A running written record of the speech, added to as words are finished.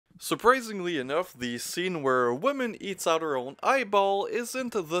Surprisingly enough, the scene where a woman eats out her own eyeball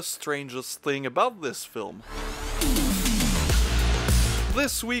isn't the strangest thing about this film.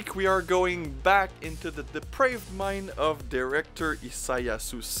 This week we are going back into the depraved mind of director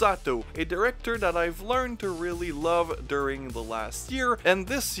Hisayasu Sato, a director that I've learned to really love during the last year, and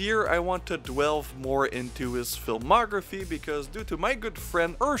this year I want to delve more into his filmography because due to my good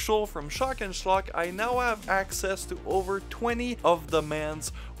friend Urshel from Shock and Schlock, I now have access to over 20 of the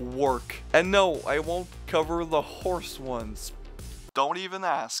man's work. And no, I won't cover the horse ones. Don't even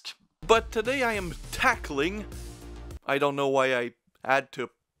ask. But today I am tackling, I don't know why I had to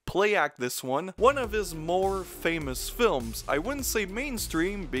play act this one of his more famous films. I wouldn't say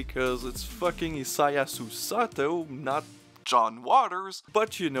mainstream because it's fucking Hisayasu Sato, not John Waters,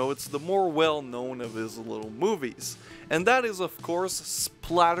 but you know, it's the more well-known of his little movies. And that is of course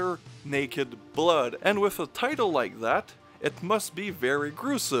Splatter Naked Blood. And with a title like that, it must be very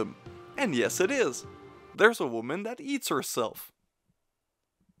gruesome. And yes, it is. There's a woman that eats herself.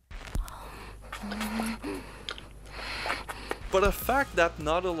 But a fact that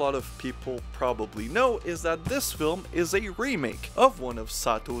not a lot of people probably know is that this film is a remake of one of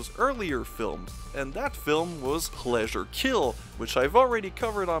Sato's earlier films, and that film was Pleasure Kill, which I've already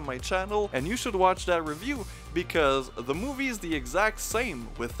covered on my channel, and you should watch that review because the movie is the exact same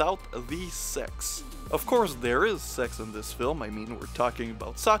without the sex. Of course there is sex in this film, I mean we're talking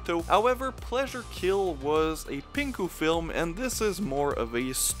about Sato, however Pleasure Kill was a Pinku film and this is more of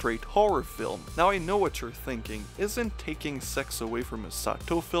a straight horror film. Now I know what you're thinking, isn't taking sex away from a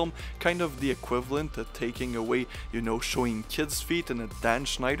Sato film kind of the equivalent to taking away, you know, showing kids' feet in a Dan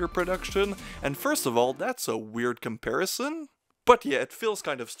Schneider production? And first of all, that's a weird comparison. But yeah, it feels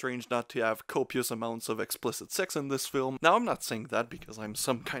kind of strange not to have copious amounts of explicit sex in this film. Now, I'm not saying that because I'm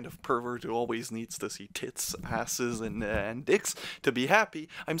some kind of pervert who always needs to see tits, asses, and dicks to be happy.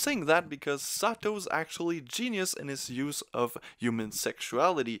 I'm saying that because Sato's actually genius in his use of human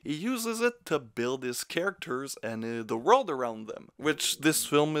sexuality. He uses it to build his characters and the world around them, which this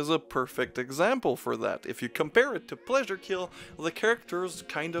film is a perfect example for that. If you compare it to Pleasure Kill, the characters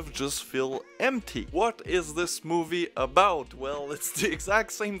kind of just feel empty. What is this movie about? Well, it's the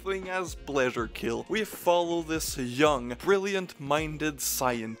exact same thing as Pleasure Kill. We follow this young, brilliant-minded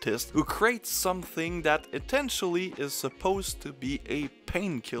scientist who creates something that essentially is supposed to be a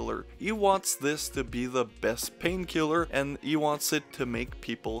painkiller. He wants this to be the best painkiller and he wants it to make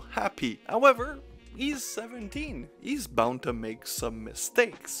people happy. However, he's 17. He's bound to make some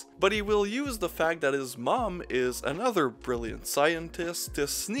mistakes. But he will use the fact that his mom is another brilliant scientist to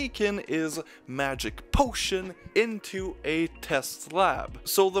sneak in his magic potion into a test lab.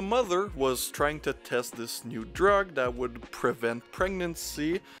 So the mother was trying to test this new drug that would prevent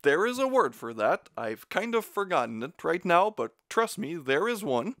pregnancy. There is a word for that. I've kind of forgotten it right now, but trust me, there is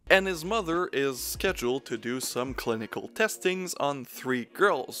one. And his mother is scheduled to do some clinical testings on 3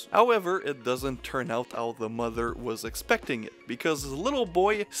 girls. However, it doesn't turn out how the mother was expecting it, because the little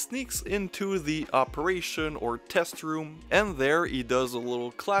boy sneaks into the operation or test room, and there he does a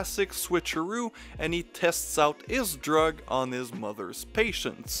little classic switcheroo and he tests out his drug on his mother's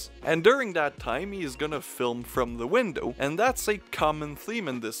patients. And during that time he's gonna film from the window, and that's a common theme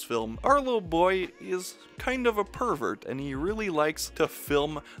in this film. Our little boy is kind of a pervert and he really likes to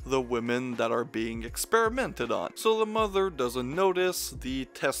film the women that are being experimented on. So the mother doesn't notice, the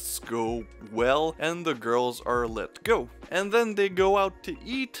tests go well, and the girls are let go. And then they go out to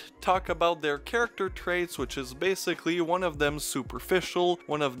eat, talk about their character traits, which is basically one of them superficial,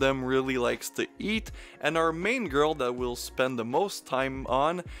 one of them really likes to eat, and our main girl that we'll spend the most time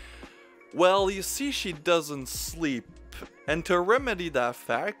on, well, you see, she doesn't sleep. And to remedy that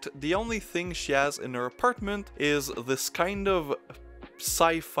fact, the only thing she has in her apartment is this kind of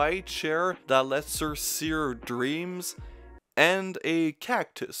sci-fi chair that lets her see her dreams, and a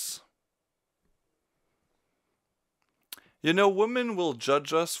cactus. You know, women will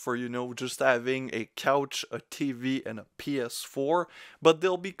judge us for, you know, just having a couch, a TV, and a PS4, but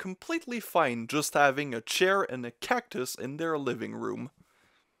they'll be completely fine just having a chair and a cactus in their living room.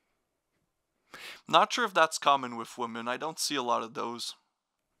 Not sure if that's common with women, I don't see a lot of those.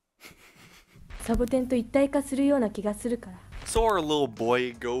 So our little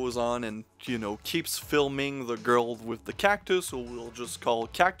boy goes on and, you know, keeps filming the girl with the cactus, who we'll just call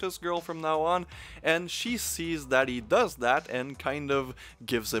Cactus Girl from now on, and she sees that he does that and kind of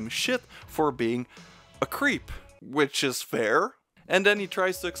gives him shit for being a creep, which is fair. And then he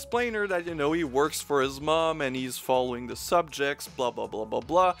tries to explain her that, you know, he works for his mom and he's following the subjects, blah blah blah blah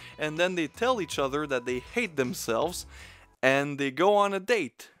blah, and then they tell each other that they hate themselves and they go on a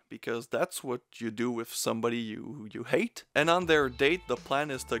date. because that's what you do with somebody you hate. And on their date, the plan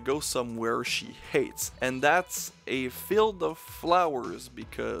is to go somewhere she hates, and that's a field of flowers,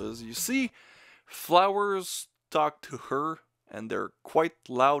 because you see, flowers talk to her, and they're quite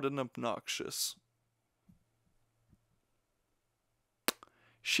loud and obnoxious.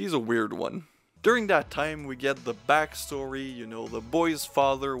 She's a weird one. During that time, we get the backstory, you know, the boy's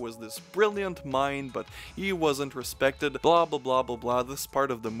father was this brilliant mind, but he wasn't respected, blah blah blah blah blah. This part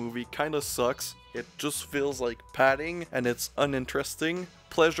of the movie kinda sucks. It just feels like padding, and it's uninteresting.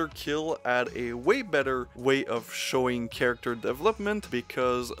 Pleasure Kill had a way better way of showing character development,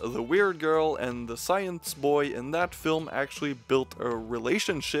 because the weird girl and the science boy in that film actually built a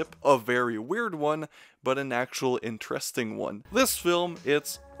relationship, a very weird one, but an actual interesting one. This film,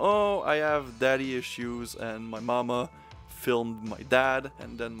 it's, oh, I have daddy issues and my mama filmed my dad,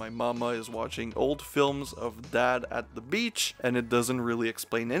 and then my mama is watching old films of dad at the beach, and it doesn't really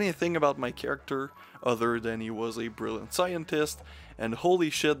explain anything about my character other than he was a brilliant scientist, and holy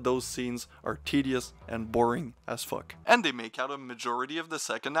shit, those scenes are tedious and boring as fuck. And they make out a majority of the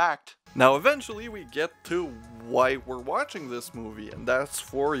second act. Now eventually we get to why we're watching this movie, and that's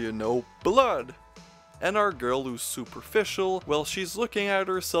for, you know, blood. And our girl who's superficial, well, she's looking at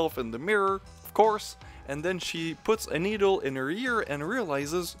herself in the mirror, of course, and then she puts a needle in her ear and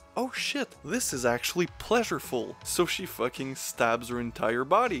realizes, oh shit, this is actually pleasureful. So she fucking stabs her entire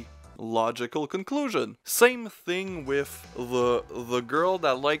body. Logical conclusion. Same thing with the girl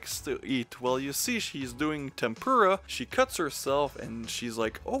that likes to eat. Well, you see, she's doing tempura, she cuts herself and she's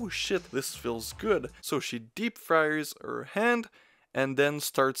like, oh shit, this feels good. So she deep fries her hand and then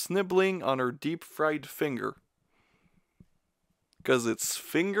starts nibbling on her deep fried finger. Cause it's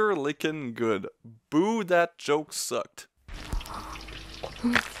finger licking good. Boo, that joke sucked.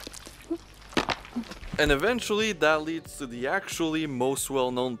 And eventually that leads to the actually most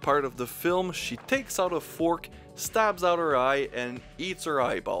well-known part of the film. She takes out a fork, stabs out her eye, and eats her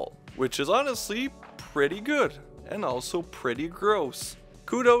eyeball. Which is honestly pretty good, and also pretty gross.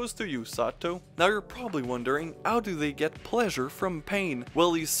 Kudos to you, Sato. Now you're probably wondering, how do they get pleasure from pain?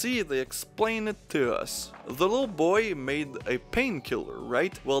 Well, you see, they explain it to us. The little boy made a painkiller,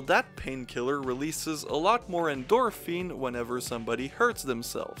 right? Well, that painkiller releases a lot more endorphin whenever somebody hurts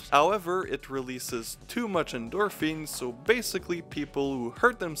themselves. However, it releases too much endorphin, so basically people who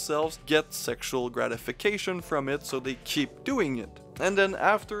hurt themselves get sexual gratification from it, so they keep doing it. And then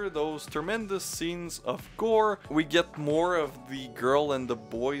after those tremendous scenes of gore, we get more of the girl and the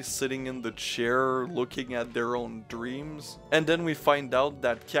boy sitting in the chair looking at their own dreams. And then we find out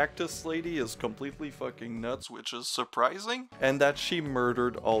that Cactus Lady is completely fucking nuts, which is surprising, and that she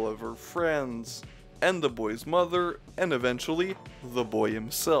murdered all of her friends, and the boy's mother, and eventually the boy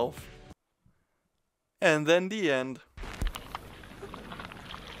himself. And then the end.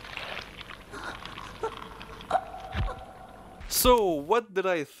 So, what did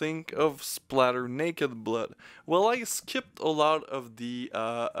I think of Splatter Naked Blood? Well, I skipped a lot of the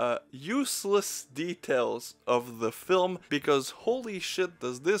useless details of the film, because holy shit,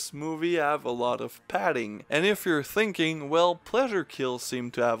 does this movie have a lot of padding. And if you're thinking, well, Pleasure Kill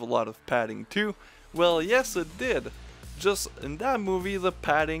seemed to have a lot of padding too, well, yes it did. Just in that movie, the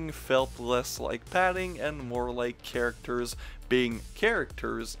padding felt less like padding and more like characters being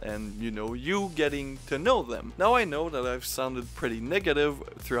characters, and you know, you getting to know them. Now I know that I've sounded pretty negative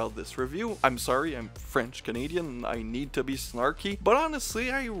throughout this review. I'm sorry, I'm French Canadian and I need to be snarky, but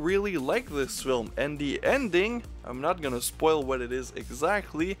honestly I really like this film, and the ending, I'm not gonna spoil what it is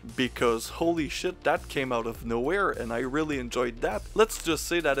exactly, because holy shit, that came out of nowhere and I really enjoyed that. Let's just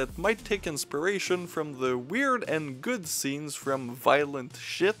say that it might take inspiration from the weird and good scenes from Violent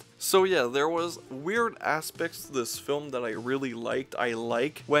Shit. So yeah, there was weird aspects to this film that I really liked. I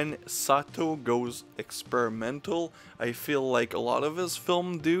like when Sato goes experimental. I feel like a lot of his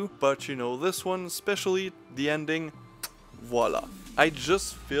films do, but you know, this one, especially the ending, voila. I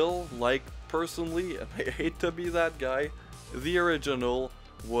just feel like, personally, and I hate to be that guy, the original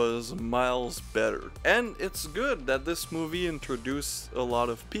was miles better. And it's good that this movie introduced a lot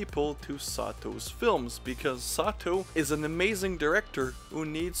of people to Sato's films, because Sato is an amazing director who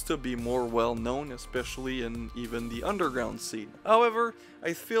needs to be more well known, especially in even the underground scene. However,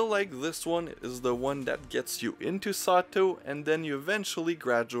 I feel like this one is the one that gets you into Sato, and then you eventually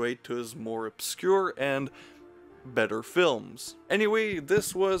graduate to his more obscure and better films. Anyway,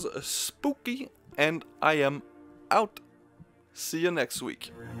 this was spooky, and I am out. See you next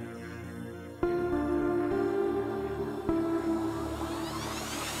week.